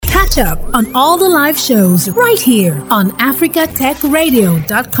Catch up on all the live shows right here on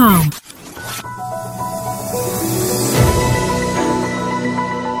africatechradio.com.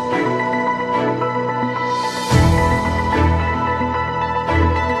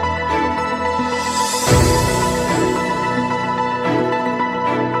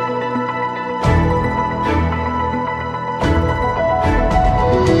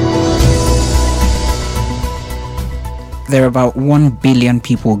 There are about 1 billion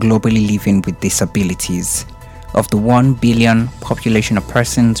people globally living with disabilities. Of the 1 billion population of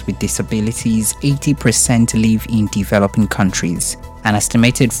persons with disabilities, 80% live in developing countries. An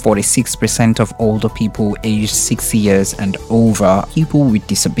estimated 46% of older people aged 60 years and over people with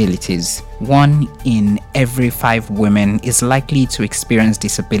disabilities. 1 in every 5 women is likely to experience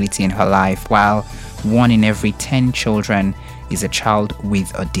disability in her life, while 1 in every 10 children is a child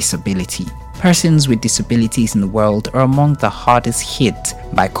with a disability. Persons with disabilities in the world are among the hardest hit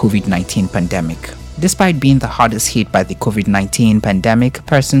by COVID-19 pandemic. Despite being the hardest hit by the COVID-19 pandemic,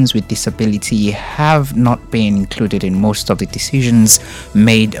 persons with disability have not been included in most of the decisions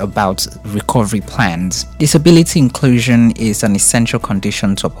made about recovery plans. Disability inclusion is an essential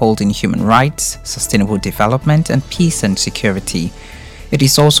condition to upholding human rights, sustainable development, and peace and security. It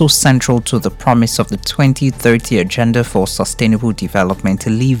is also central to the promise of the 2030 Agenda for Sustainable Development to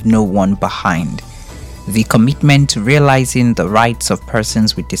leave no one behind. The commitment to realizing the rights of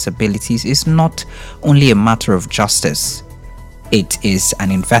persons with disabilities is not only a matter of justice, it is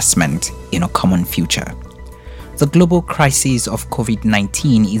an investment in a common future. The global crisis of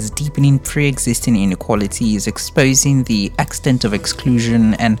COVID-19 is deepening pre-existing inequalities, exposing the extent of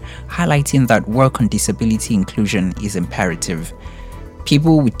exclusion, and highlighting that work on disability inclusion is imperative.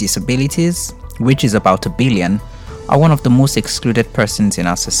 People with disabilities, which is about 1 billion, are one of the most excluded persons in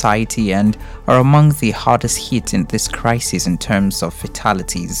our society and are among the hardest hit in this crisis in terms of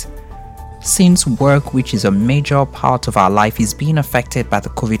fatalities. Since work, which is a major part of our life, is being affected by the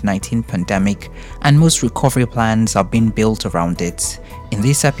COVID-19 pandemic and most recovery plans are being built around it, in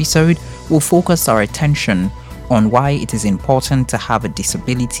this episode, we'll focus our attention on why it is important to have a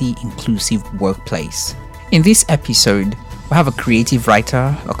disability-inclusive workplace. In this episode, we have a creative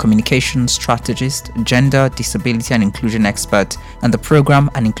writer, a communication strategist, gender, disability and inclusion expert, and the program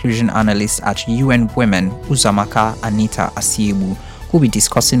and inclusion analyst at UN Women, Uzamaka Anita Asiegbu, who will be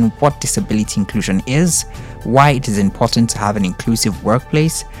discussing what disability inclusion is, why it is important to have an inclusive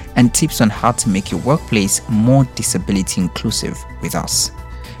workplace, and tips on how to make your workplace more disability inclusive with us.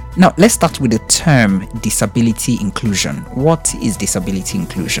 Now, let's start with the term disability inclusion. What is disability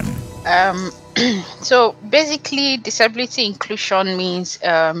inclusion? So basically, disability inclusion means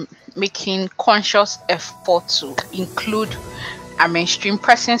making conscious effort to include and mainstream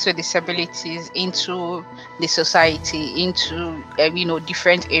persons with disabilities into the society, into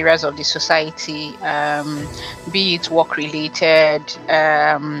different areas of the society, be it work-related,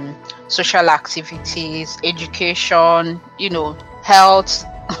 social activities, education, health,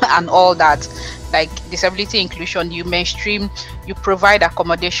 and all that. Like disability inclusion, you mainstream, you provide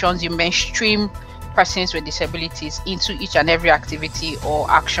accommodations, you mainstream persons with disabilities into each and every activity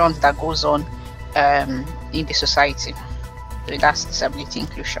or actions that goes on in the society. So that's disability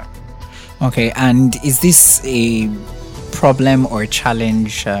inclusion. Okay, and is this a problem or a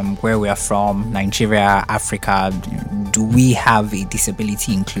challenge where we are from, Nigeria, Africa? Do we have a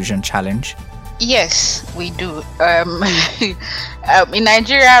disability inclusion challenge? Yes, we do. In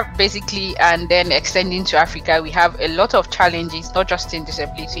Nigeria, basically, and then extending to Africa, we have a lot of challenges, not just in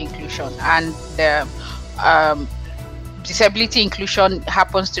disability inclusion. And disability inclusion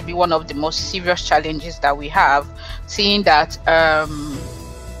happens to be one of the most serious challenges that we have, seeing that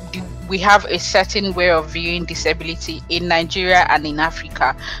we have a certain way of viewing disability in Nigeria and in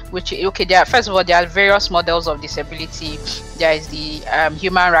Africa, which, first of all, there are various models of disability. There is the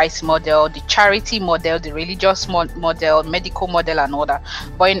human rights model, the charity model, the religious model, medical model, and all that.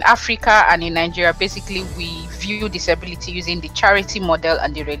 But in Africa and in Nigeria, basically, we view disability using the charity model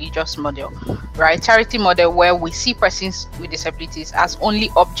and the religious model, right? Charity model, where we see persons with disabilities as only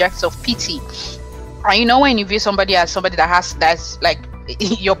objects of pity. And when you view somebody as somebody that's like,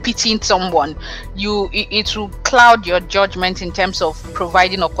 you're pitying someone, it will cloud your judgment in terms of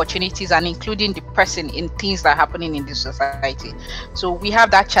providing opportunities and including the person in things that are happening in the society. So we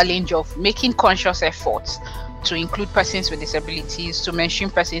have that challenge of making conscious efforts to include persons with disabilities, to mainstream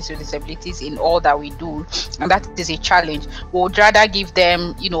persons with disabilities in all that we do, and that is a challenge. We would rather give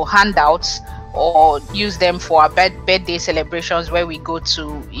them handouts or use them for our birthday celebrations where we go to,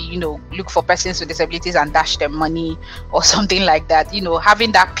 look for persons with disabilities and dash them money or something like that.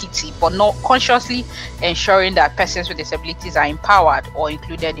 Having that pity, but not consciously ensuring that persons with disabilities are empowered or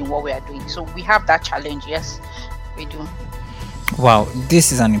included in what we are doing. So we have that challenge. Yes, we do. Wow,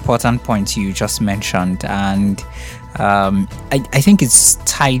 this is an important point you just mentioned, and I think it's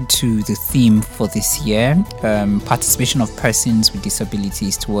tied to the theme for this year, participation of persons with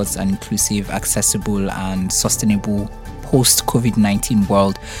disabilities towards an inclusive, accessible, and sustainable post-COVID-19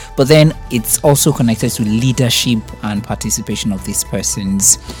 world. But then it's also connected to leadership and participation of these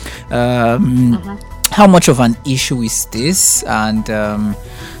persons. How much of an issue is this, and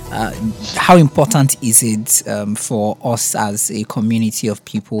how important is it for us as a community of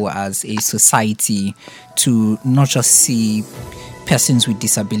people, as a society, to not just see persons with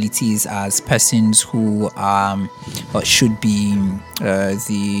disabilities as persons who should be I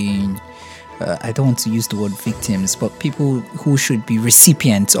don't want to use the word victims, but people who should be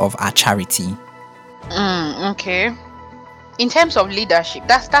recipients of our charity? Okay. In terms of leadership,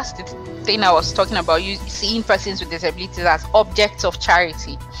 that's the thing I was talking about. You seeing persons with disabilities as objects of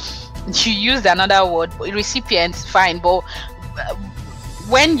charity. You used another word, recipients, fine, but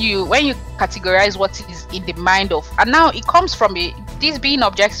when you categorize what is in the mind of, and now it comes from these being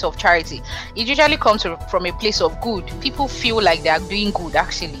objects of charity, it usually comes from a place of good. People feel like they are doing good,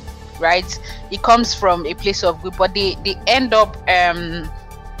 actually, right? It comes from a place of good, but they end up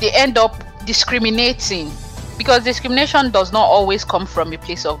discriminating, because discrimination does not always come from a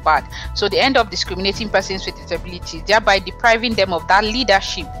place of bad. So they end up discriminating persons with disabilities, thereby depriving them of that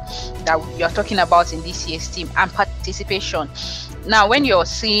leadership that you're talking about in this year's team and participation. Now, when you're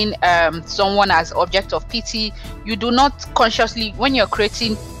seeing someone as object of pity, you do not consciously, when you're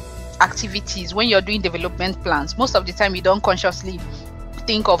creating activities, when you're doing development plans, most of the time you don't consciously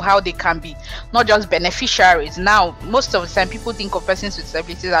think of how they can be not just beneficiaries. Now, most of the time people think of persons with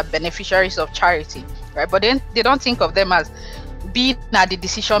disabilities as beneficiaries of charity, right? But then they don't think of them as being at the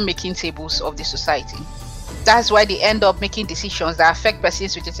decision-making tables of the society. That's why they end up making decisions that affect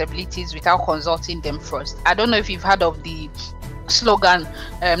persons with disabilities without consulting them first. I don't know if you've heard of the slogan,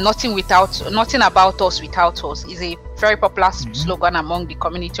 nothing about us without us. Is a very popular slogan among the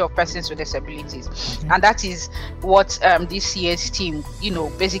community of persons with disabilities, and that is what this year's team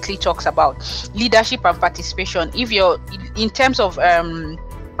basically talks about: leadership and participation. If you're in terms of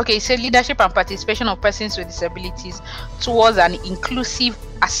leadership and participation of persons with disabilities towards an inclusive,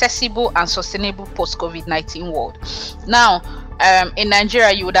 accessible, and sustainable post-COVID-19 world. Now, in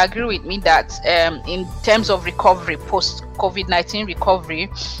Nigeria, you would agree with me that in terms of recovery, post-COVID-19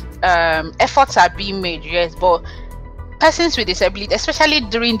 recovery, efforts are being made, yes, but persons with disabilities, especially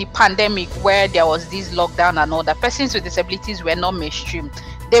during the pandemic where there was this lockdown and all that, persons with disabilities were not mainstream.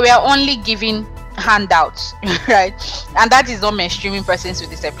 They were only giving handouts, right? And that is not mainstreaming persons with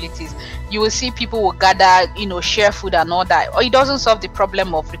disabilities. You will see people will gather, share food and all that, or it doesn't solve the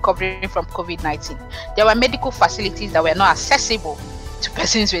problem of recovering from COVID-19. There were medical facilities that were not accessible to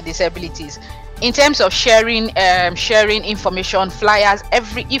persons with disabilities. In terms of sharing information, flyers,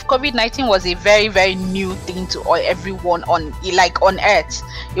 if COVID-19 was a very, very new thing to everyone on earth,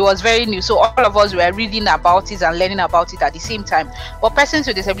 it was very new. So all of us were reading about it and learning about it at the same time. But persons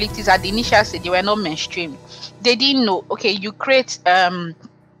with disabilities at the initial stage, they were not mainstream. They didn't know. Okay, you create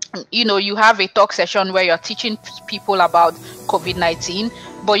you have a talk session where you're teaching people about COVID-19,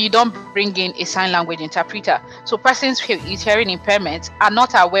 but you don't bring in a sign language interpreter. So persons with hearing impairments are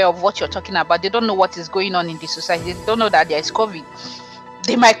not aware of what you're talking about. They don't know what is going on in the society. They don't know that there is COVID.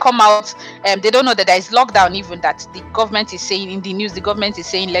 They might come out, they don't know that there is lockdown, even that the government is saying in the news, the government is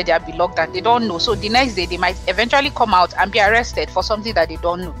saying let there be lockdown. They don't know. So the next day they might eventually come out and be arrested for something that they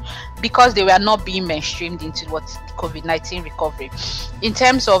don't know, because they were not being mainstreamed into what COVID-19 recovery. In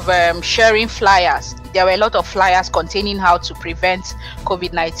terms of sharing flyers, there were a lot of flyers containing how to prevent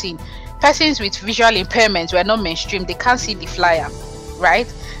COVID-19. Persons with visual impairments were not mainstream. They can't see the flyer,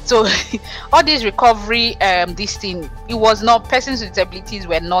 right? So all this recovery, this thing, it was not, persons with disabilities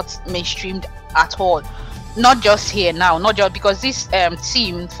were not mainstreamed at all. Not just here now, not just because this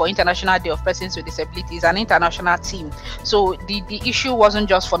team for International Day of Persons with Disabilities is an international team. So the issue wasn't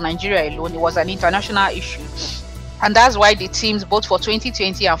just for Nigeria alone, it was an international issue. And that's why the teams, both for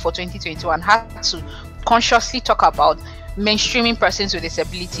 2020 and for 2021, had to consciously talk about mainstreaming persons with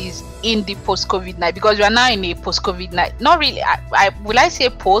disabilities in the post-COVID-19, because we are now in a post-COVID-19, not really, I say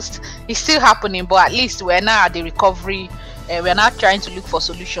post, it's still happening, but at least we're now at the recovery, we're now trying to look for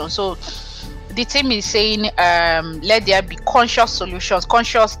solutions. So the team is saying let there be conscious solutions,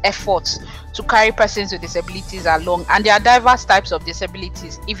 conscious efforts to carry persons with disabilities along. And there are diverse types of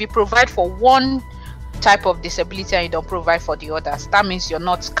disabilities. If you provide for one type of disability and you don't provide for the others, that means you're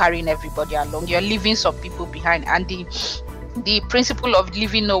not carrying everybody along. You're leaving some people behind. And the principle of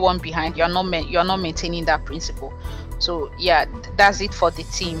leaving no one behind, you're not maintaining that principle. So yeah, that's it for the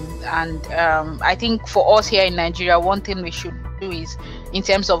team. And I think for us here in Nigeria, one thing we should do is, in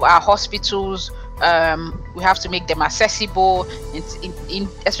terms of our hospitals, we have to make them accessible,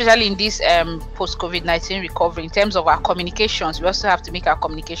 especially in this post-COVID-19 recovery. In terms of our communications, we also have to make our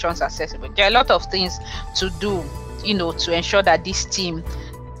communications accessible. There are a lot of things to do, to ensure that this team,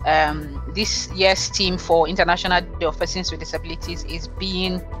 this year's team for International Day of Persons with Disabilities, is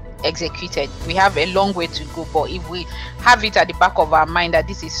being executed. We have a long way to go, but if we have it at the back of our mind that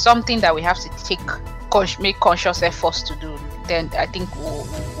this is something that we have to make conscious efforts to do, then I think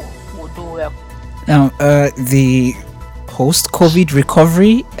we'll do well. Now, the post-COVID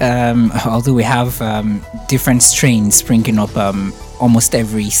recovery, although we have different strains springing up almost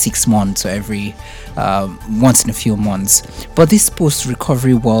every 6 months or every once in a few months, but this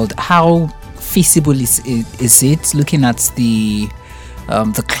post-recovery world, how feasible is it, looking at the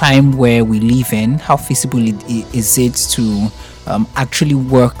climb where we live in? How feasible is it to actually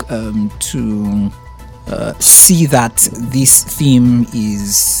work to see that this theme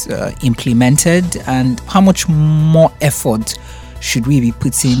is implemented, and how much more effort should we be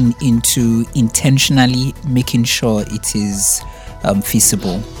putting into intentionally making sure it is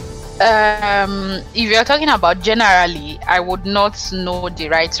feasible? If you're talking about generally, I would not know the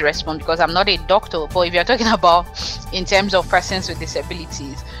right response because I'm not a doctor. But if you're talking about in terms of persons with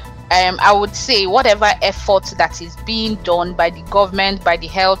disabilities, I would say whatever effort that is being done by the government, by the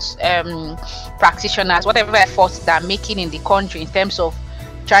health practitioners, whatever efforts they're making in the country in terms of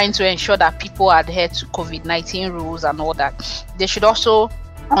trying to ensure that people adhere to COVID-19 rules and all that, they should also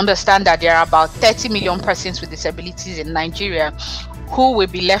understand that there are about 30 million persons with disabilities in Nigeria who will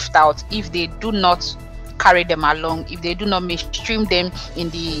be left out if they do not carry them along, if they do not mainstream them in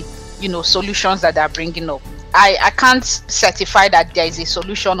the solutions that they're bringing up. I can't certify that there is a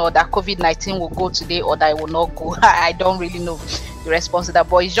solution or that COVID-19 will go today or that it will not go. I don't really know the response to that,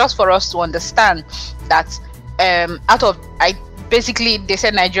 but it's just for us to understand that basically they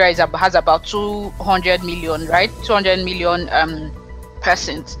said Nigeria has about 200 million, right? 200 million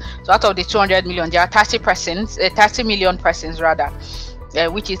persons. So out of the 200 million, there are 30 million persons rather,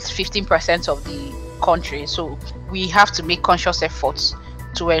 which is 15% of the country. So we have to make conscious efforts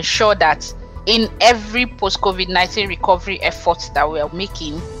to ensure that in every post-COVID-19 recovery efforts that we are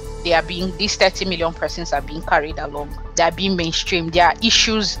making, these 30 million persons are being carried along. They are being mainstreamed. There are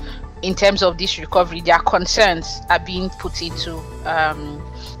issues in terms of this recovery. Their concerns are being put into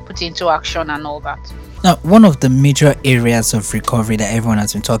action and all that. Now, one of the major areas of recovery that everyone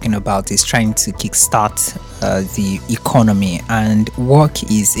has been talking about is trying to kickstart the economy, and work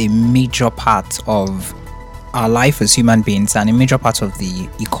is a major part of our life as human beings and a major part of the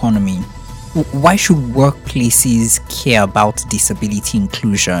economy. Why should workplaces care about disability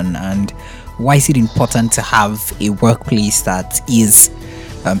inclusion, and why is it important to have a workplace that is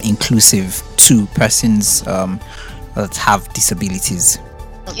inclusive to persons that have disabilities?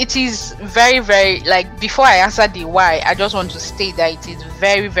 It is very, very, before I answer the why, I just want to state that it is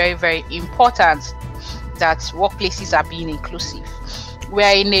very, very, very important that workplaces are being inclusive. We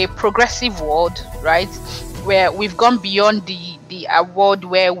are in a progressive world, right, where we've gone beyond the award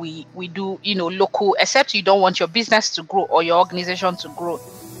where we do local, except you don't want your business to grow or your organization to grow.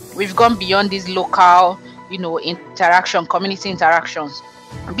 We've gone beyond these local community interactions.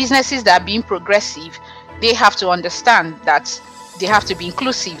 Businesses that are being progressive, they have to understand that they have to be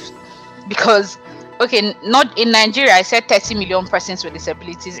inclusive, because not in Nigeria, I said 30 million persons with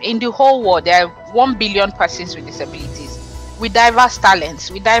disabilities. In the whole world, there are 1 billion persons with disabilities, with diverse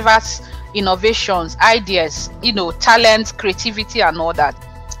talents, with diverse innovations, ideas, talent, creativity and all that.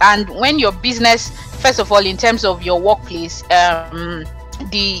 And when your business, first of all, in terms of your workplace,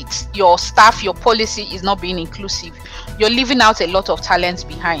 your staff, your policy is not being inclusive, you're leaving out a lot of talents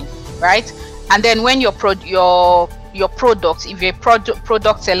behind, right? And then when your product, if you're a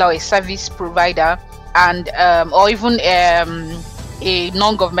product seller or a service provider, and or even a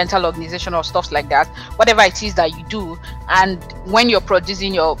non-governmental organization or stuff like that, whatever it is that you do, and when you're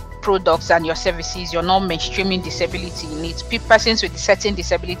producing your products and your services, you're not mainstreaming disability in it, persons with certain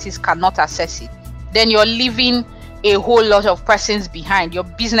disabilities cannot access it, then you're leaving a whole lot of persons behind. Your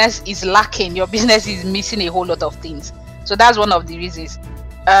business is lacking, your business is missing a whole lot of things. So that's one of the reasons.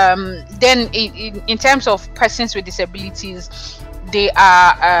 Then in terms of persons with disabilities, they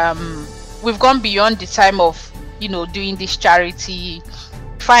are we've gone beyond the time of doing this charity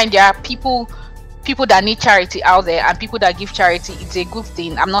fine, there are people that need charity out there, and people that give charity, it's a good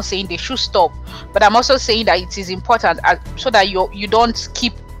thing. I'm not saying they should stop, but I'm also saying that it is important, so that you don't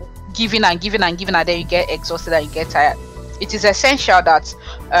keep giving and giving and giving, and then you get exhausted and you get tired. It is essential that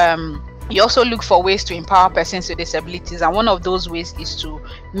you also look for ways to empower persons with disabilities, and one of those ways is to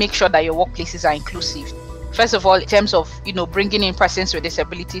make sure that your workplaces are inclusive. First of all, in terms of bringing in persons with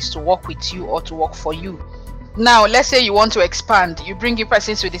disabilities to work with you or to work for you. Now, let's say you want to expand, you bring in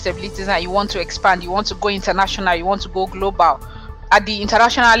persons with disabilities and you want to expand, you want to go international, you want to go global. At the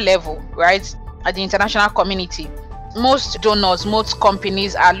international level, right? At the international community, most donors, most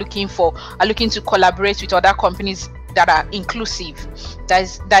companies are looking to collaborate with other companies that are inclusive.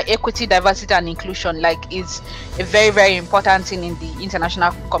 That equity, diversity, and inclusion is a very, very important thing in the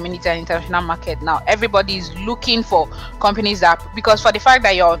international community and international market. Now, everybody is looking for companies because for the fact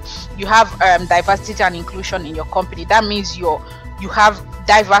that you have diversity and inclusion in your company, that means you have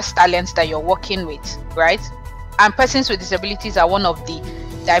diverse talents that you're working with, right? And persons with disabilities are one of the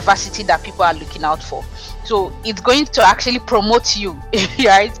diversity that people are looking out for. So it's going to actually promote you,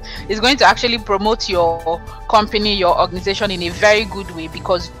 right? It's going to actually promote your company, your organization in a very good way,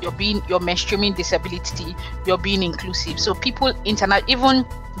 because you're mainstreaming disability, you're being inclusive. So people, even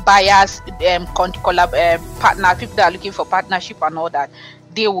buyers, partner, people that are looking for partnership and all that,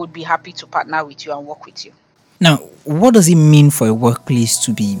 they would be happy to partner with you and work with you. Now, what does it mean for a workplace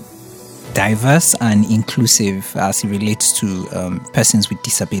to be diverse and inclusive as it relates to persons with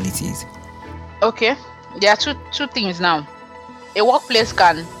disabilities? Okay, there are two things now. A workplace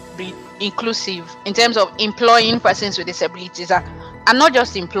can be inclusive in terms of employing persons with disabilities, and not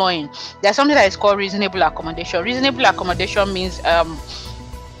just employing. There's something that is called reasonable accommodation. Reasonable accommodation means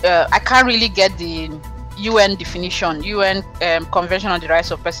I can't really get the UN definition, UN Convention on the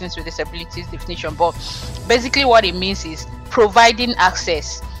Rights of Persons with Disabilities definition, but basically what it means is providing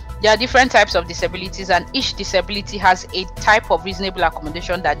access. There are different types of disabilities, and each disability has a type of reasonable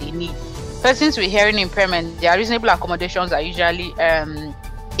accommodation that they need. Persons with hearing impairment, their reasonable accommodations are usually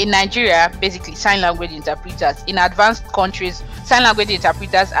in Nigeria, basically sign language interpreters. In advanced countries, sign language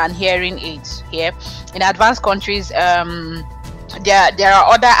interpreters and hearing aids. Here, in advanced countries, there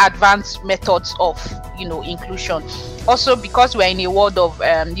are other advanced methods of inclusion. Also, because we're in a world of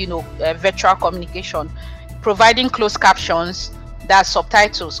virtual communication, providing closed captions, that's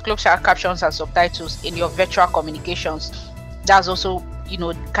subtitles, closed captions and subtitles in your virtual communications. That's also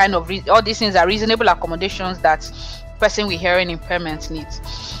kind of all these things are reasonable accommodations that person with hearing impairment needs.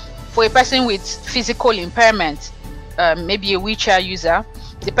 For a person with physical impairment, maybe a wheelchair user,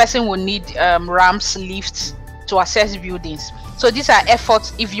 the person will need ramps, lifts to access buildings. So these are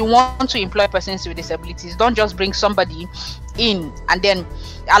efforts. If you want to employ persons with disabilities, don't just bring somebody in and then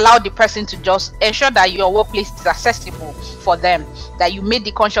allow the person to just ensure that your workplace is accessible for them, that you made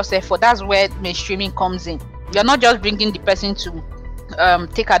the conscious effort. That's where mainstreaming comes in. You're not just bringing the person to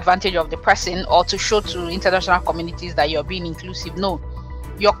take advantage of the person or to show to international communities that you're being inclusive. No,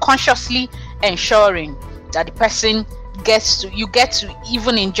 you're consciously ensuring that the person get to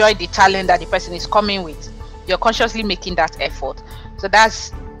even enjoy the talent that the person is coming with. You're consciously making that effort. So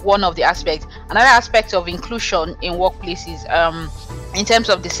that's one of the aspects. Another aspect of inclusion in workplaces, in terms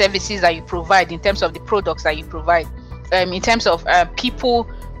of the services that you provide, in terms of the products that you provide, in terms of people.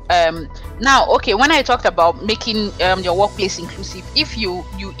 Now, okay, when I talked about making your workplace inclusive, if you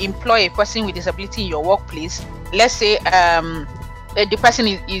employ a person with disability in your workplace, let's say the person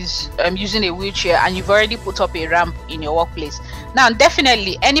is using a wheelchair and you've already put up a ramp in your workplace. Now,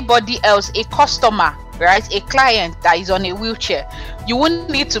 definitely anybody else, a customer, right, a client that is on a wheelchair, you won't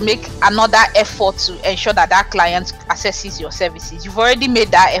need to make another effort to ensure that that client accesses your services. You've already made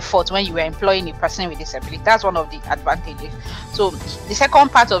that effort when you were employing a person with disability. That's one of the advantages. So the second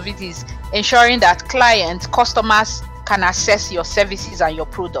part of it is ensuring that customers can access your services and your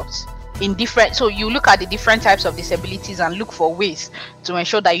products in different. So you look at the different types of disabilities and look for ways to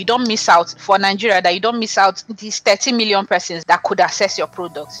ensure that you don't miss out, for Nigeria, that you don't miss out these 30 million persons that could access your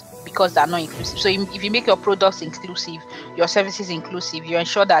products because they're not inclusive. So if you make your products inclusive, your services inclusive, you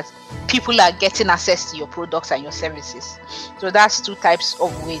ensure that people are getting access to your products and your services. So that's two types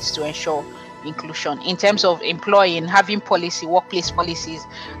of ways to ensure inclusion. In terms of employing, having workplace policies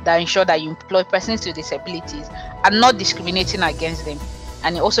that ensure that you employ persons with disabilities and not discriminating against them.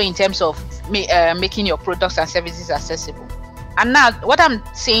 And also in terms of making your products and services accessible. And now what I'm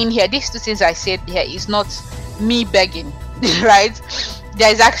saying here, these two things I said here is not me begging, right?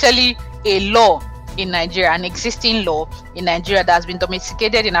 There is actually a law in Nigeria, an existing law in Nigeria that has been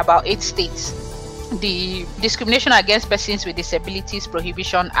domesticated in about 8 states. The Discrimination Against Persons with Disabilities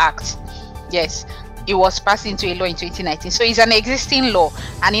Prohibition Act. Yes, it was passed into a law in 2019. So it's an existing law,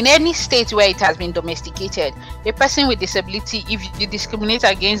 and in any state where it has been domesticated, a person with disability, if you discriminate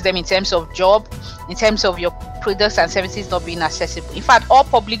against them in terms of job, in terms of your products and services not being accessible, in fact, all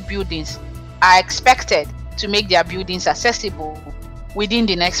public buildings are expected to make their buildings accessible within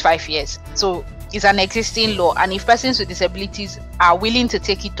the next 5 years. So it's an existing law, and if persons with disabilities are willing to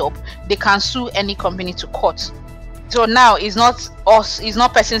take it up, they can sue any company to court. So now it's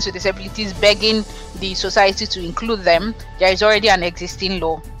not persons with disabilities begging the society to include them. There is already an existing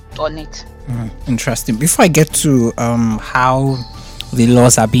law on it. Interesting. Before I get to how the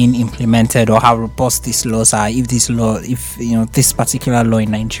laws are being implemented or how robust these laws are, if this particular law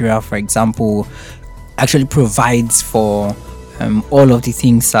in Nigeria, for example, actually provides for all of the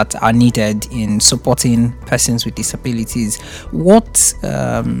things that are needed in supporting persons with disabilities, what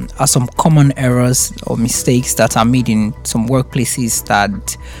are some common errors or mistakes that are made in some workplaces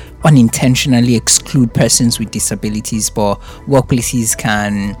that unintentionally exclude persons with disabilities, but workplaces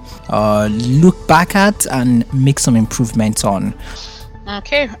can look back at and make some improvements on?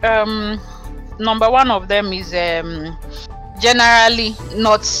 Okay. Number one of them is generally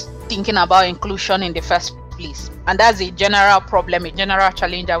not thinking about inclusion in the first place, and that's a general problem, a general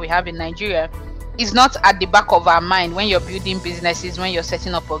challenge that we have in Nigeria. It's not at the back of our mind when you're building businesses, when you're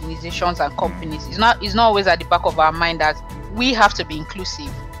setting up organizations and companies. It's not always at the back of our mind that we have to be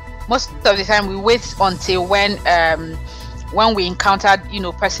inclusive. Most of the time we wait until when we encountered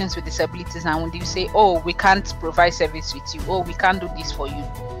persons with disabilities, and when they say, oh, we can't provide service with you, oh, we can't do this for you.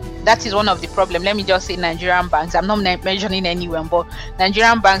 That is one of the problems. Let me just say Nigerian banks. I'm not mentioning anyone, but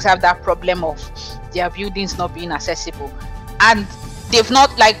Nigerian banks have that problem of their buildings not being accessible, and they've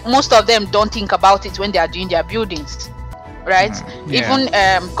not, like, most of them don't think about it when they are doing their buildings, right? Even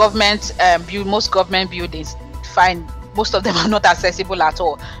most government buildings, fine, most of them are not accessible at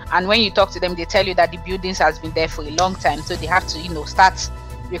all, and when you talk to them, they tell you that the buildings has been there for a long time, so they have to start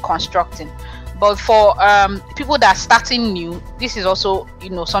reconstructing. But for people that are starting new, this is also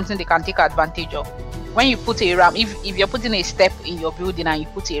something they can take advantage of. When you put a ramp, if you're putting a step in your building and you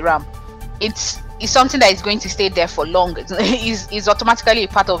put a ramp, it's something that is going to stay there for long. It's automatically a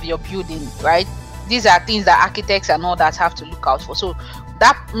part of your building, right? These are things that architects and all that have to look out for. So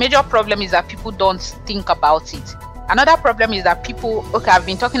that major problem is that people don't think about it. Another problem is that people, I've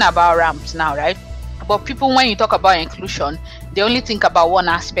been talking about ramps now, right? But people, when you talk about inclusion, they only think about one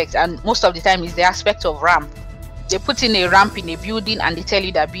aspect, and most of the time is the aspect of ramp. They put in a ramp in a building and they tell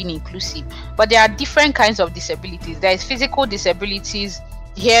you they're being inclusive. But there are different kinds of disabilities. There is physical disabilities,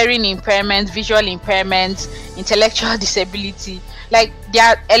 hearing impairment, visual impairment, intellectual disability. Like, there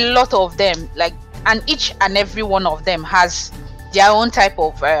are a lot of them, and each and every one of them has their own type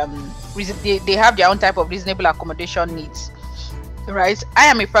of they have their own type of reasonable accommodation needs, right? I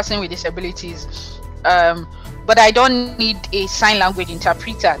am a person with disabilities, but I don't need a sign language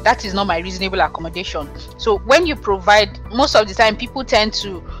interpreter. That is not my reasonable accommodation. So when you provide, most of the time people tend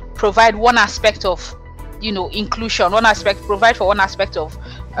to provide one aspect of inclusion, provide for one aspect of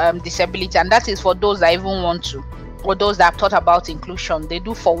disability, and that is for those that even want to, or those that have thought about inclusion. They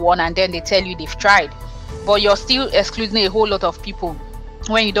do for one and then they tell you they've tried, but you're still excluding a whole lot of people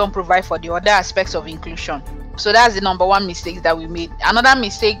when you don't provide for the other aspects of inclusion. So that's the number one mistake that we made. Another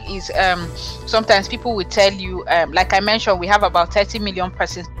mistake is sometimes people will tell you, like I mentioned, we have about 30 million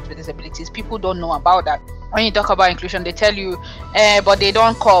persons with disabilities. People don't know about that. When you talk about inclusion, they tell you, but they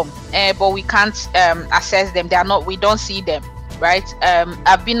don't come, but we can't assess them. We don't see them, right?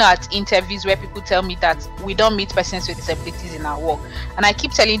 I've been at interviews where people tell me that we don't meet persons with disabilities in our work, and I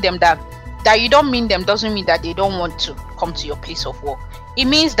keep telling them that you don't meet them doesn't mean that they don't want to come to your place of work. It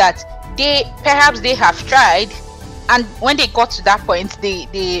means that perhaps they have tried, and when they got to that point,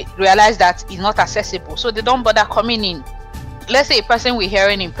 they realize that it's not accessible, so they don't bother coming in. Let's say a person with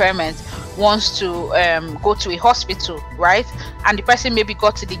hearing impairment wants to go to a hospital, right? And the person maybe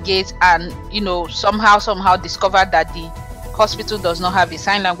got to the gate and somehow discovered that the hospital does not have a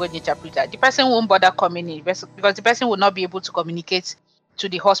sign language interpreter. The person won't bother coming in because the person will not be able to communicate to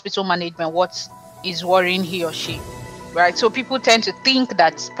the hospital management what is worrying he or she, right? So people tend to think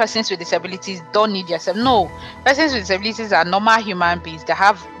that persons with disabilities don't need yourself. No, persons with disabilities are normal human beings that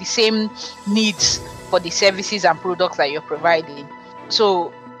have the same needs for the services and products that you're providing.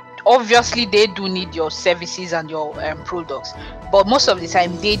 So obviously they do need your services and your products, but most of the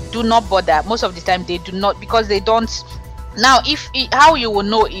time they do not bother. Most of the time they do not, because they don't. Now, how you will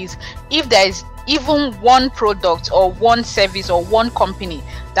know is if there is even one product or one service or one company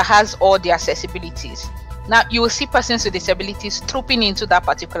that has all the accessibilities. Now you will see persons with disabilities trooping into that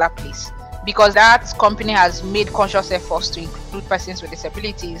particular place. because that company has made conscious efforts to include persons with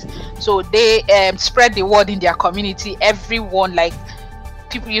disabilities. So they spread the word in their community. Everyone, like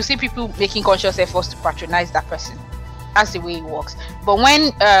people, you see people making conscious efforts to patronize that person. That's the way it works. But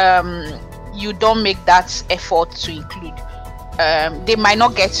when you don't make that effort to include, they might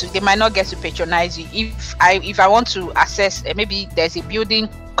not get to patronize you. If I want to access, maybe there's a building,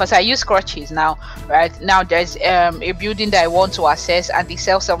 because I use crutches now, right now there's a building that I want to access, and they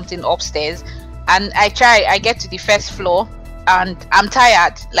sell something upstairs, and I get to the first floor and I'm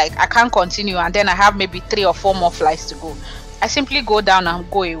tired, like I can't continue, and then I have maybe 3 or 4 more flights to go. I simply go down and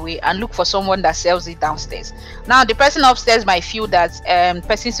go away and look for someone that sells it downstairs. Now the person upstairs might feel that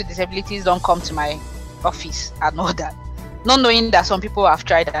persons with disabilities don't come to my office and all that, not knowing that some people have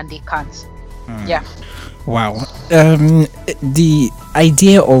tried and they can't. Yeah. Wow. The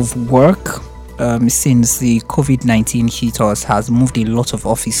idea of work since the COVID-19 hit us has moved a lot of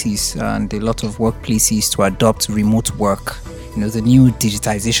offices and a lot of workplaces to adopt remote work, the new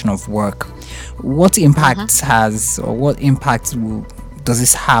digitization of work. What impact does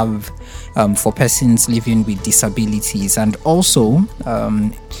this have for persons living with disabilities? And also,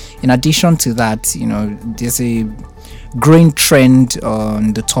 in addition to that, there's a growing trend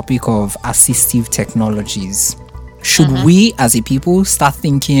on the topic of assistive technologies. Should we as a people start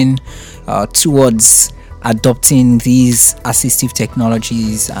thinking towards adopting these assistive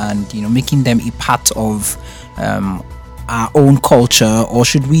technologies and making them a part of our own culture, or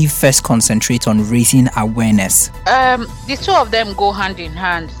should we first concentrate on raising awareness? The two of them go hand in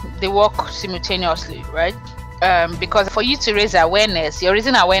hand. They work simultaneously, right? Because for you to raise awareness, you're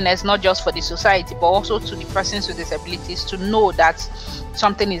raising awareness not just for the society, but also to the persons with disabilities to know that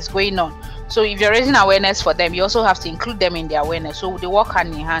something is going on. So if you're raising awareness for them, you also have to include them in the awareness. So they work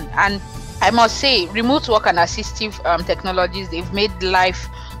hand in hand. And I must say, remote work and assistive technologies, they've made life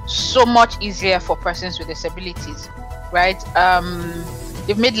so much easier for persons with disabilities, right?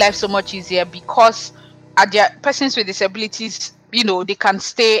 They've made life so much easier because persons with disabilities, they can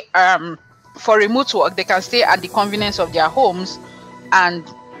stay for remote work, they can stay at the convenience of their homes and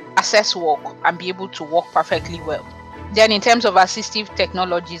access work and be able to work perfectly well. Then in terms of assistive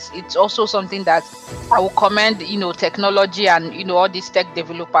technologies, it's also something that I will commend, technology and, all these tech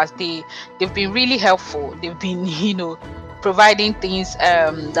developers. They've been really helpful. They've been, providing things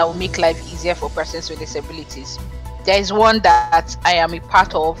that will make life easier for persons with disabilities. There is one that I am a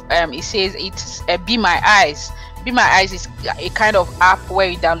part of. It says it's Be My Eyes. Be My Eyes is a kind of app where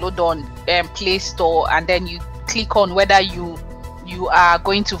you download on Play Store, and then you click on whether you are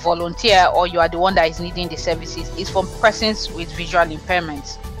going to volunteer or you are the one that is needing the services. It's for persons with visual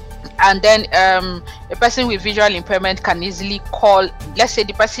impairments. And then a person with visual impairment can easily call. Let's say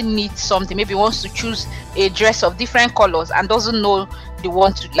the person needs something, maybe wants to choose a dress of different colors and doesn't know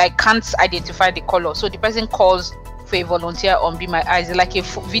can't identify the color. So the person calls for a volunteer on Be My Eyes, like a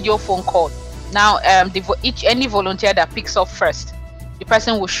video phone call. Now any volunteer that picks up first, the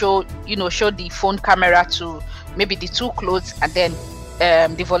person will show the phone camera to maybe the 2 clothes, and then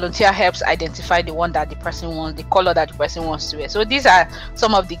the volunteer helps identify the one that the person wants, the color that the person wants to wear. So these are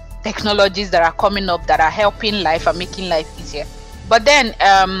some of the technologies that are coming up that are helping life and making life easier. But then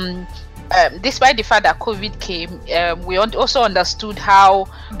despite the fact that COVID came, we also understood how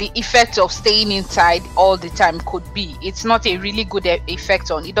the effect of staying inside all the time could be. It's not a really good effect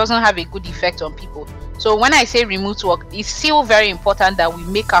it doesn't have a good effect on people. So when I say remote work, it's still very important that we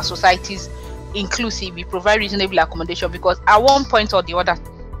make our societies inclusive, we provide reasonable accommodation, because at one point or the other,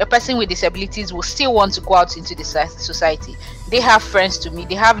 a person with disabilities will still want to go out into the society. They have friends to meet,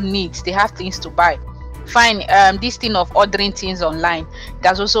 they have needs, they have things to buy. Fine, this thing of ordering things online,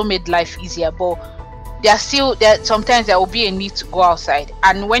 that's also made life easier, but sometimes there will be a need to go outside,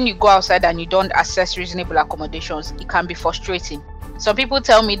 and when you go outside and you don't access reasonable accommodations, it can be frustrating. Some people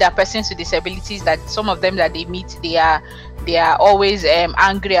tell me that persons with disabilities, that some of them that they meet, they are always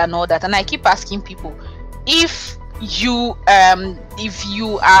angry and all that, and I keep asking people, if you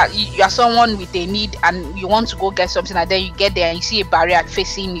are someone with a need and you want to go get something, and then you get there and you see a barrier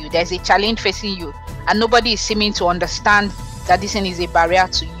facing you, there's a challenge facing you, and nobody is seeming to understand that this thing is a barrier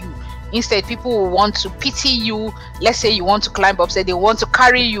to you. Instead, people will want to pity you. Let's say you want to climb upstairs, they want to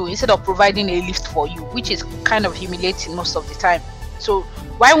carry you instead of providing a lift for you, which is kind of humiliating most of the time. So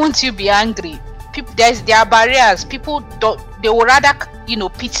why won't you be angry? There are barriers. People they will rather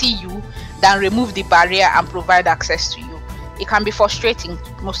pity you than remove the barrier and provide access to you. It can be frustrating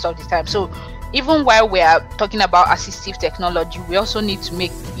most of the time. So even while we are talking about assistive technology, we also need to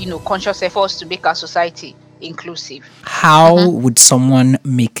make conscious efforts to make our society inclusive. How would someone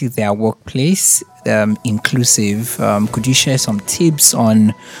make their workplace inclusive? Could you share some tips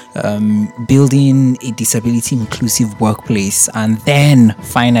on building a disability inclusive workplace? And then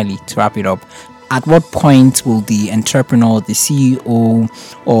finally, to wrap it up, at what point will the entrepreneur, the CEO,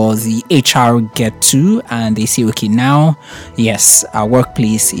 or the HR get to and they say, okay, now, yes, our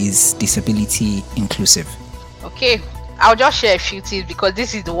workplace is disability inclusive? Okay, I'll just share a few tips because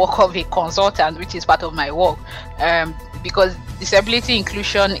this is the work of a consultant, which is part of my work. Because disability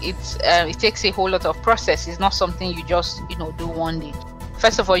inclusion, it takes a whole lot of process. It's not something you just do one day.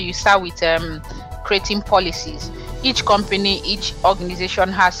 First of all, you start with creating policies. Each company, each organization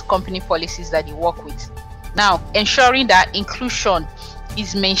has company policies that you work with. Now, ensuring that inclusion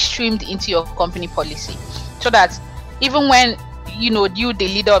is mainstreamed into your company policy, so that even when the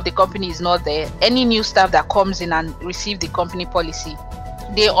leader of the company is not there, any new staff that comes in and receive the company policy,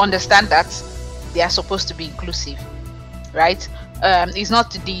 they understand that they are supposed to be inclusive, right? It's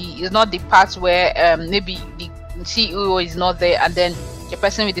not the part where maybe the CEO is not there and then a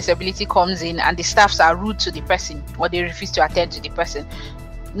person with disability comes in and the staffs are rude to the person or they refuse to attend to the person.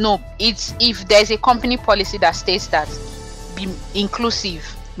 No, it's if there's a company policy that states that be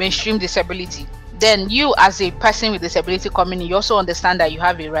inclusive, mainstream disability, then you as a person with disability coming in, you also understand that you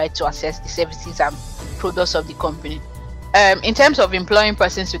have a right to access the services and products of the company. In terms of employing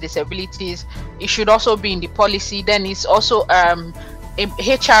persons with disabilities, it should also be in the policy. Then it's also the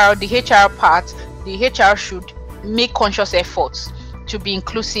HR part. The HR should make conscious efforts to be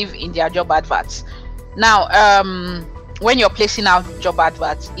inclusive in their job adverts. Now, when you're placing out job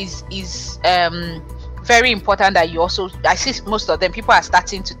adverts, is very important that you also, I see most of them, people are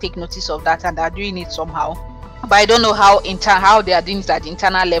starting to take notice of that and are doing it somehow, but I don't know how they are doing it at the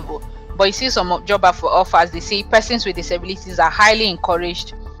internal level. But you see some job offers, they say persons with disabilities are highly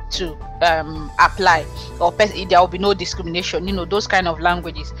encouraged to apply, or there will be no discrimination, those kind of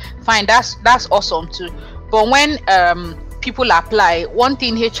languages. Fine, that's awesome too. But when people apply, one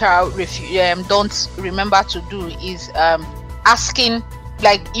thing HR don't remember to do is asking,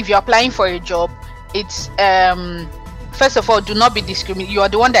 like if you're applying for a job, it's first of all, do not be discriminated. You are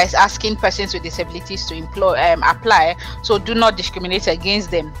the one that is asking persons with disabilities to apply, so do not discriminate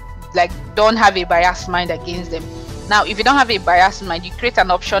against them. Like, don't have a biased mind against them. Now, if you don't have a biased mind, you create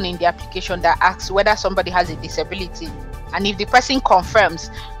an option in the application that asks whether somebody has a disability, and if the person confirms,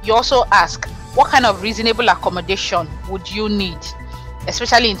 you also ask what kind of reasonable accommodation would you need,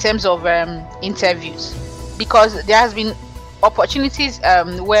 especially in terms of interviews, because there has been opportunities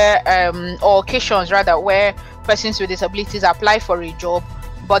or occasions rather where persons with disabilities apply for a job,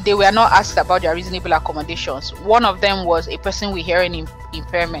 but they were not asked about their reasonable accommodations. One of them was a person with hearing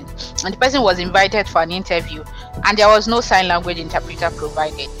impairment, and the person was invited for an interview and there was no sign language interpreter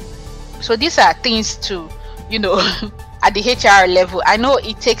provided. So these are things to at the HR level. I know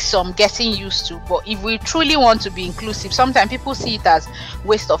it takes some getting used to, but if we truly want to be inclusive, sometimes people see it as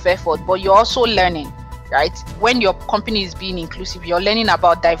waste of effort, but you're also learning, right? When your company is being inclusive, you're learning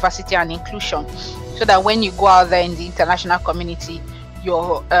about diversity and inclusion, so that when you go out there in the international community,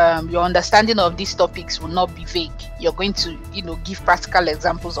 your understanding of these topics will not be vague. You're going to give practical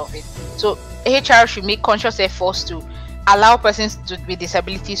examples of it. So HR should make conscious efforts to allow persons with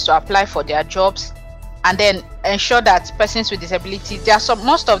disabilities to apply for their jobs, and then ensure that persons with disabilities, there are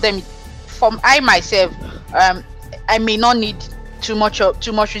most of them, I myself, I may not need too much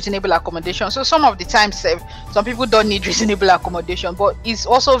reasonable accommodation. So some of the times some people don't need reasonable accommodation, but it's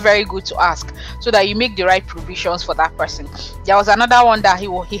also very good to ask so that you make the right provisions for that person. There was another one that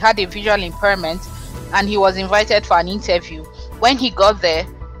he had a visual impairment and he was invited for an interview. When he got there,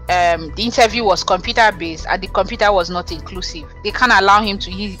 the interview was computer based and the computer was not inclusive. They can't allow him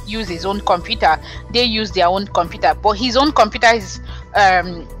to use his own computer. They use their own computer, but his own computer is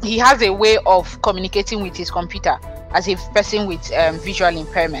he has a way of communicating with his computer as a person with visual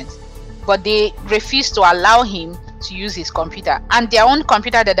impairment, but they refuse to allow him to use his computer, and their own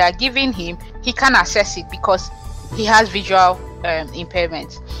computer that they are giving him, he can't access it because he has visual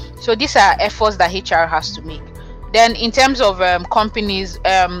impairment. So these are efforts that HR has to make. Then in terms of companies,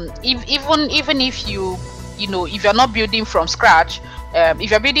 even if if you're not building from scratch, if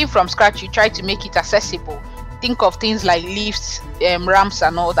you're building from scratch, you try to make it accessible. Think of things like lifts, ramps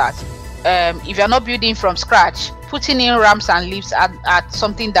and all that. If you're not building from scratch, putting in ramps and lifts at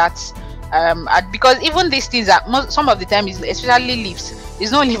something that's because even these things are some of the time, especially lifts,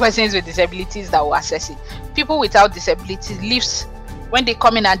 it's not only persons with disabilities that will access it. People without disabilities, lifts, when they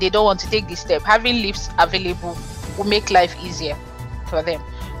come in and they don't want to take this step, having lifts available will make life easier for them.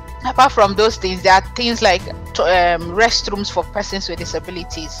 Apart from those things, there are things like restrooms for persons with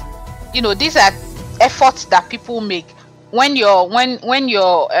disabilities. These are efforts that people make when you're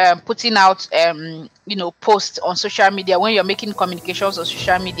putting out posts on social media, when you're making communications on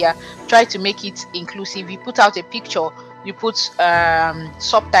social media, try to make it inclusive. You put out a picture, you put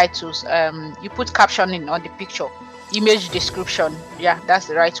subtitles, you put captioning on the picture, image description. Yeah, that's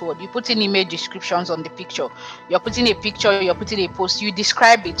the right word. You put in image descriptions on the picture. You're putting a picture, you're putting a post, you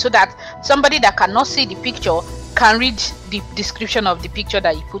describe it so that somebody that cannot see the picture can read the description of the picture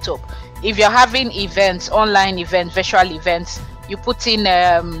that you put up. If you're having events, online events, virtual events, you put in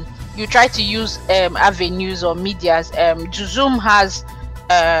you try to use avenues or medias. Zoom has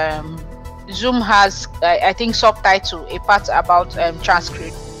I think subtitle, a part about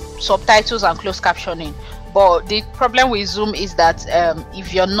transcript, subtitles and closed captioning. But the problem with Zoom is that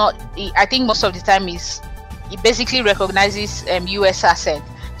if you're not, I think most of the time it basically recognizes US accent.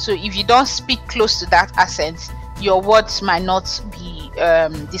 So if you don't speak close to that accent, your words might not be,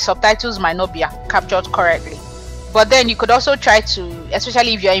 the subtitles might not be captured correctly. But then you could also try to,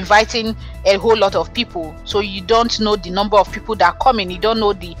 especially if you're inviting a whole lot of people, so you don't know the number of people that are coming, you don't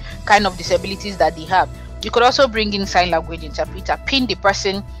know the kind of disabilities that they have. You could also bring in sign language interpreter, pin the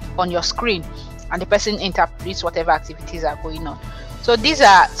person on your screen, and the person interprets whatever activities are going on. So these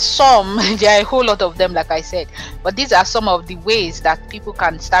are some, there are a whole lot of them, like I said, but these are some of the ways that people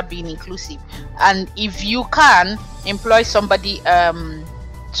can start being inclusive. And if you can employ somebody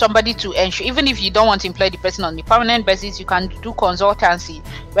to ensure, even if you don't want to employ the person on a permanent basis, you can do consultancy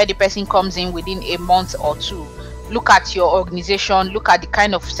where the person comes in within a month or two. Look at your organization, look at the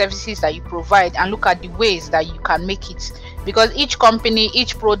kind of services that you provide, and look at the ways that you can make it, because each company,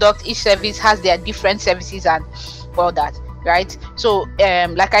 each product, each service has their different services and all that, right? So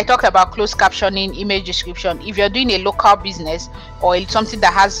like I talked about closed captioning, image description, if you're doing a local business or something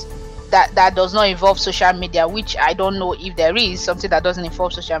that has that does not involve social media, which I don't know if there is something that doesn't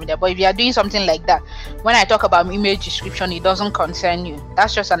involve social media, but if you are doing something like that, when I talk about image description, it doesn't concern you.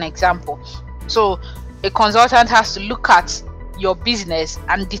 That's just an example. So a consultant has to look at your business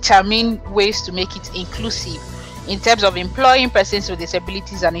and determine ways to make it inclusive in terms of employing persons with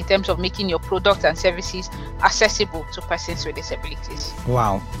disabilities and in terms of making your products and services accessible to persons with disabilities.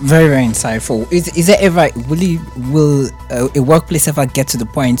 Wow, very, very insightful. Is there ever, will a workplace ever get to the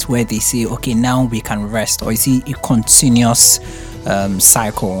point where they say, okay, now we can rest, or is it a continuous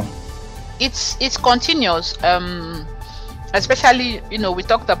cycle? It's continuous. Especially, we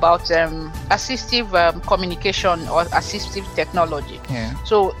talked about assistive communication or assistive technology. Yeah.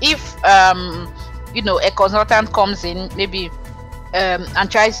 So if a consultant comes in maybe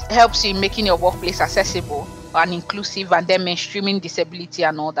and helps you in making your workplace accessible and inclusive, and then mainstreaming disability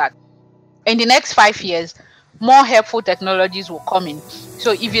and all that, in the next 5 years, more helpful technologies will come in.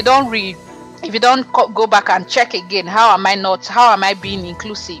 So if you don't go back and check again, how am I being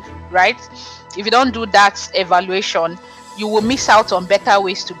inclusive, right? If you don't do that evaluation, you will miss out on better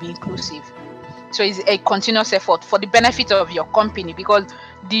ways to be inclusive. So it's a continuous effort for the benefit of your company, because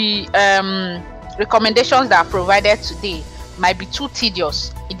the recommendations that are provided today might be too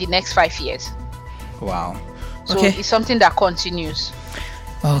tedious in the next 5 years. Wow. So it's something that continues.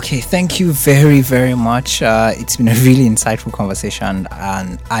 Okay, thank you very, very much. It's been a really insightful conversation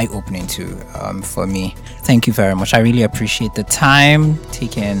and eye-opening too for me. Thank you very much. I really appreciate the time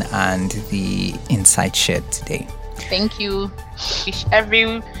taken and the insight shared today. Thank you. Wish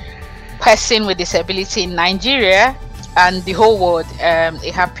every person with disability in Nigeria and the whole world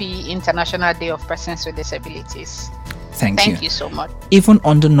a happy International Day of Persons with Disabilities. Thank you so much. Even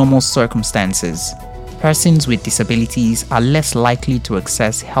under normal circumstances, persons with disabilities are less likely to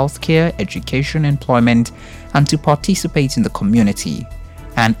access healthcare, education, employment, and to participate in the community.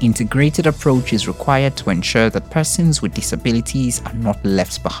 An integrated approach is required to ensure that persons with disabilities are not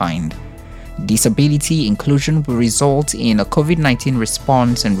left behind. Disability inclusion will result in a COVID-19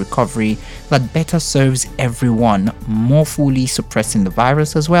 response and recovery that better serves everyone, more fully suppressing the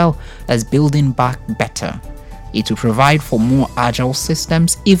virus as well as building back better. It will provide for more agile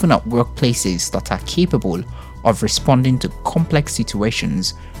systems even at workplaces that are capable of responding to complex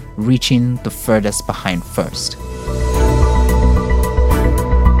situations, reaching the furthest behind first.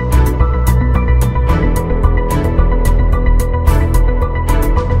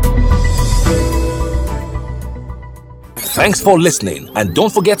 Thanks for listening, and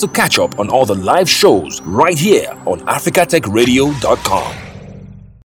don't forget to catch up on all the live shows right here on africatechradio.com.